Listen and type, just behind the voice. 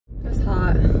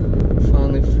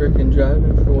finally freaking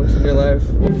driving for once in your life.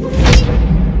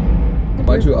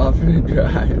 Why'd you offer to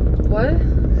drive? What?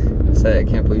 I said I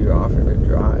can't believe you offered to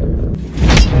drive.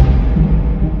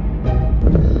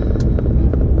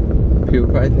 People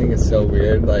probably think it's so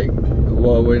weird, like,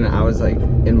 well, when I was like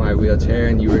in my wheelchair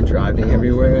and you were driving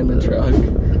everywhere in the truck.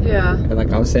 Yeah. And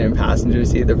like I was sitting in passenger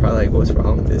seat, they're probably like, what's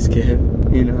wrong with this kid?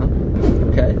 You know?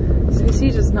 Okay.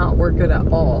 CC does not work good at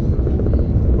all.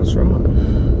 What's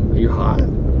wrong? Are you hot? I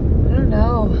don't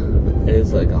know. It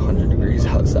is like 100 degrees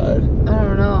outside. I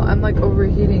don't know. I'm like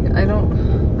overheating.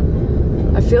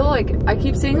 I feel like I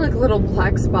keep seeing like little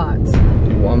black spots. Do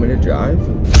you want me to drive?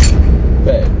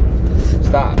 Babe,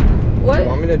 stop. What? Do you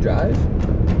want me to drive?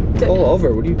 Pull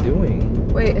over. What are you doing?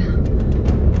 Wait.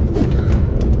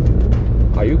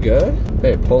 Are you good?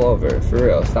 Babe, pull over. For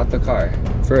real. Stop the car.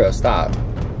 For real. Stop.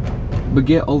 But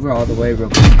get over all the way real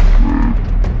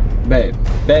quick. Babe.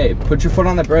 Babe. Put your foot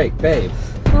on the brake. Babe.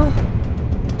 Oh.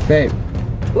 Babe.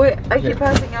 Wait. I keep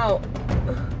passing out.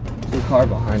 There's a car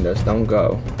behind us. Don't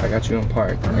go. I got you in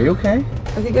park. Are you okay?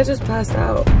 I think I just passed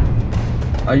out.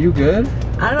 Are you good?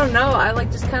 I don't know. I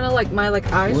like just kind of like my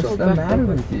like eyes What's rolled the back. matter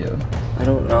with you? I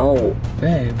don't know.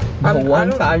 Babe. I The one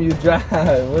don't- time you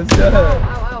drive. What's up? Ow,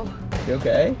 ow, ow. You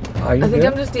okay? Are you I think good?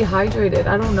 I'm just dehydrated.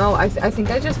 I don't know. I think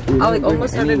I like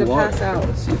almost started to pass out.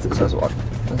 Let's see if this has water.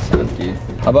 That's empty.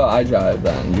 How about I drive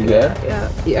then? You good?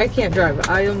 Yeah. I can't drive.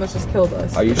 I almost just killed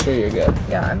us. Are you sure you're good?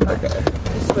 Yeah, I'm fine. Okay.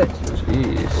 Just switch.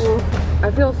 Jeez. Ooh,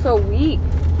 I feel so weak.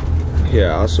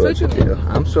 Yeah, I'll switch Switch with with you.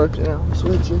 I'm switching. I'm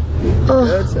switching. Ugh.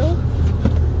 Good, so?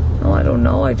 Oh, I don't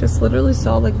know. I just literally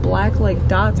saw like black like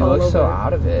dots You all look over. so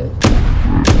out of it.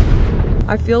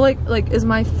 I feel like is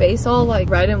my face all like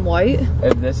red and white?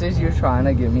 If this is you trying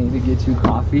to get me to get you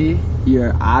coffee,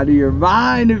 you're out of your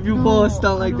mind if you pull a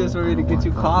stunt like this for me to get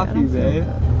you coffee, babe.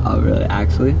 Oh, really?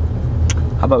 Actually?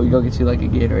 How about we go get you like a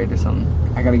Gatorade or something?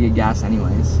 I gotta get gas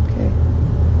anyways. Okay.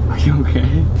 Are you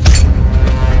okay?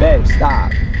 Babe,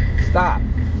 stop. Stop.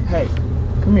 Hey,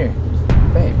 come here.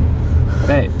 Babe.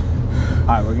 Babe.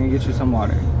 Alright, we're gonna get you some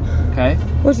water. Okay?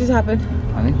 What just happened?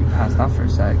 I think you passed out for a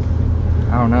sec.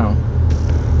 I don't know.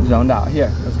 Zoned out.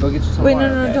 Here, let's go get you some Wait, water.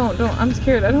 no, okay? don't. I'm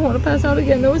scared. I don't want to pass out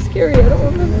again. That was scary. I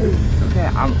don't remember. It's okay.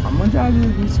 I'm gonna drive you to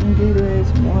get some Gatorade,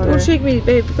 some water. Don't shake me,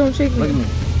 babe. Don't shake me. Look at me.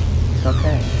 It's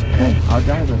okay. Okay. I'll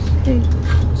drive us. Okay.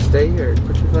 Stay here.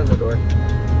 Put your foot in the door.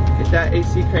 Get that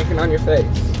AC cranking on your face.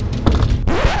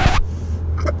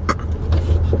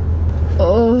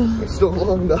 Oh. It's so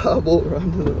long to hobble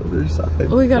around to the other side.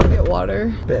 We gotta get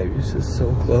water. Babe, you're just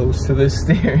so close to the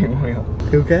steering wheel.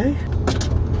 You okay?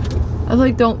 I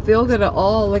like don't feel good at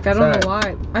all. Like I don't Sorry. know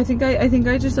why. I think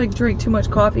I just like drink too much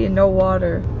coffee and no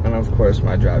water. And of course,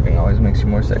 my driving always makes you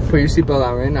more sick. Put your seatbelt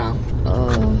on right now.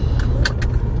 Oh.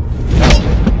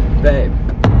 Babe.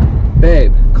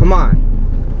 Babe, come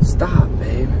on. Stop,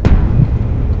 babe.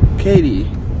 Katie.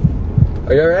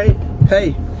 Are you alright?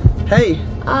 Hey. Hey.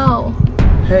 Ow.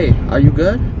 Hey, are you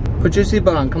good? Put your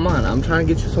seatbelt on, come on. I'm trying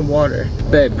to get you some water.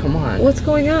 Babe, come on. What's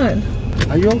going on?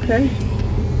 Are you okay?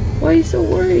 Why are you so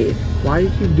worried? Why do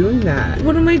you keep doing that?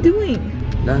 What am I doing?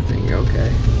 Nothing, you're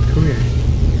okay. Come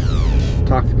here.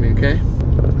 Talk to me, okay?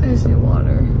 I just need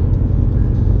water.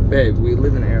 Babe, we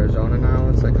live in Arizona now.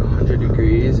 It's like 100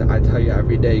 degrees. I tell you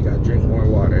every day you gotta drink more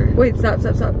water. Wait, stop.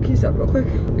 Can you stop real quick?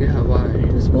 Yeah, why?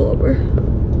 Just pull over.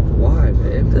 Why,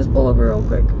 babe? Just pull over real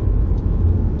quick.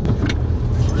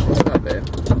 What's up, babe?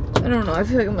 I don't know. I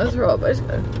feel like I'm gonna throw up. I just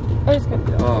gotta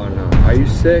get up. Oh no. Are you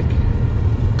sick?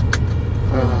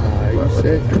 Are you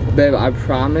sick? Babe, I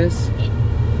promise.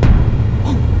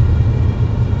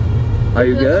 Are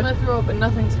you I'm good? gonna throw up and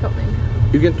nothing's coming.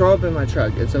 You can throw up in my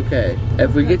truck. It's okay.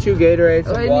 If we get you Gatorade,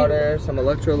 some I need- water, some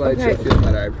electrolytes, Okay. you'll feel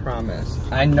better. I promise.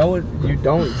 I know you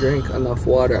don't drink enough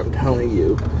water. I'm telling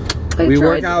you. I We tried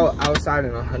work to. out outside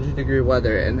in 100-degree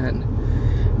weather, and then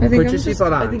I think put your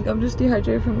seatbelt on. I think I'm just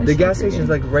dehydrated from my The gas soccer station's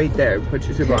game. like right there. Put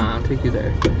your seatbelt on. I'll take you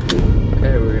there.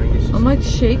 Okay, we're gonna get you. I'm like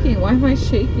shaking. Why am I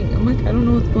shaking? I'm like, I don't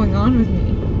know what's going on with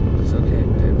me. It's okay,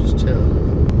 babe. Just chill.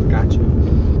 Got you.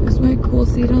 Is my cool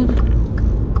seat on?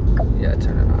 Yeah,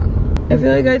 turn it on. I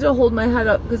feel like I have to hold my head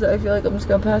up because I feel like I'm just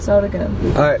gonna pass out again.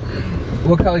 All right.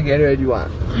 What color Gatorade do you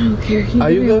want? I don't care. Can you Are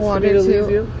give you me good for water me to too?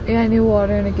 leave you? Yeah, I need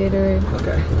water and a Gatorade.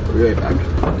 Okay. We'll be right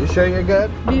back. You sure you're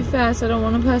good? Be fast. I don't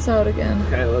want to pass out again.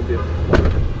 Okay, I love you.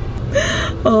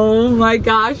 Oh my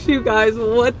gosh, you guys,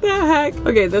 what the heck?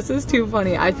 Okay, this is too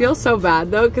funny. I feel so bad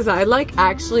though, because I like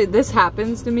actually, this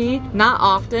happens to me, not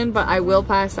often, but I will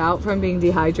pass out from being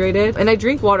dehydrated. And I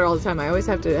drink water all the time. I always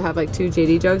have to have like 2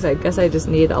 JD jugs. I guess I just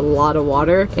need a lot of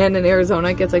water. And in Arizona,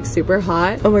 it gets like super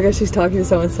hot. Oh my gosh, he's talking to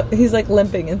someone. He's like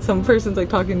limping and some person's like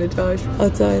talking to Josh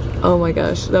outside. Oh my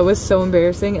gosh, that was so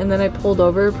embarrassing. And then I pulled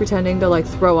over pretending to like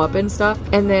throw up and stuff.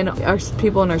 And then our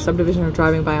people in our subdivision are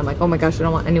driving by. I'm like, oh my gosh, I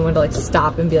don't want anyone to like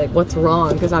stop and be like, what's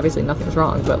wrong? Because obviously nothing's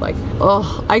wrong, but like,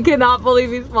 oh, I cannot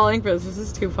believe he's falling for this. This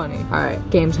is too funny. All right,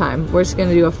 game time. We're just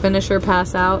gonna do a finisher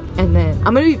pass out, and then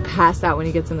I'm gonna be passed out when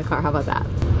he gets in the car. How about that?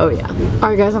 Oh yeah. All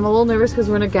right guys, I'm a little nervous because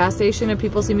we're in a gas station and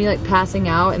people see me like passing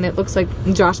out and it looks like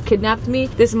Josh kidnapped me.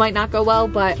 This might not go well,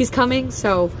 but he's coming,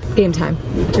 so game time.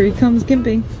 Here he comes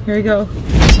gimping. Here we go.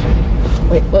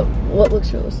 Wait, what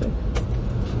looks realistic?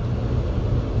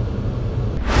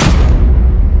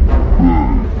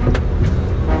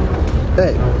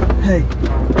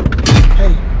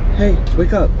 Hey,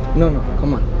 wake up. No,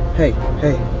 come on. Hey,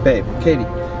 babe, Katie.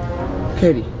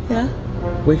 Yeah?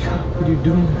 Wake up, what are you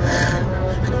doing?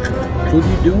 What are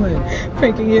you doing?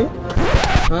 Pranking you?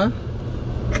 Huh?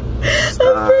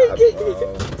 I'm pranking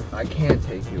you. I can't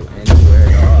take you anywhere,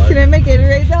 dog. Can I make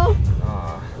Gatorade though?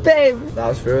 Babe. That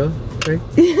was for real? Right?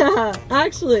 Yeah,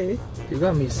 actually. You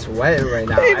got me sweating right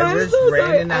now. Babe, I just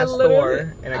ran in that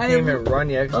store and I can't even run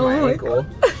yet because my ankle.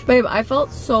 Babe, I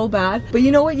felt so bad. But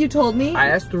you know what you told me? I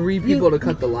asked 3 people to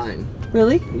cut the line.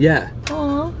 Really? Yeah.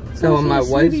 Aww. So when my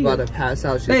wife's about to pass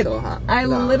out, she's Babe, so hot. I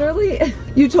literally,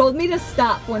 you told me to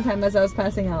stop one time as I was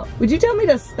passing out. Would you tell me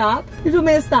to stop? You told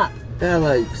me to stop. Yeah,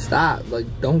 like, stop. Like,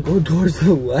 don't go towards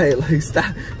the light. Like,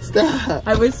 stop.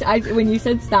 When you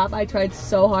said stop, I tried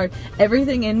so hard.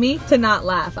 Everything in me to not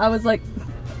laugh. I was like,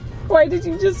 why did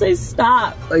you just say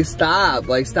stop? Like, stop.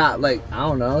 Like, I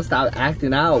don't know. Stop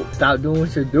acting out. Stop doing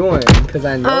what you're doing, because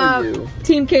I know you.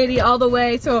 Team Katie all the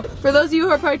way. So, for those of you who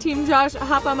are part of Team Josh,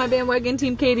 hop on my bandwagon,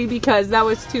 Team Katie, because that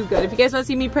was too good. If you guys want to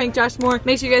see me prank Josh more,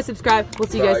 make sure you guys subscribe. We'll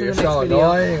see you guys in the next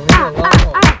video.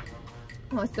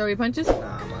 Want to throw your punches? Nah,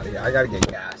 I'm out of here. I gotta get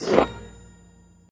gas.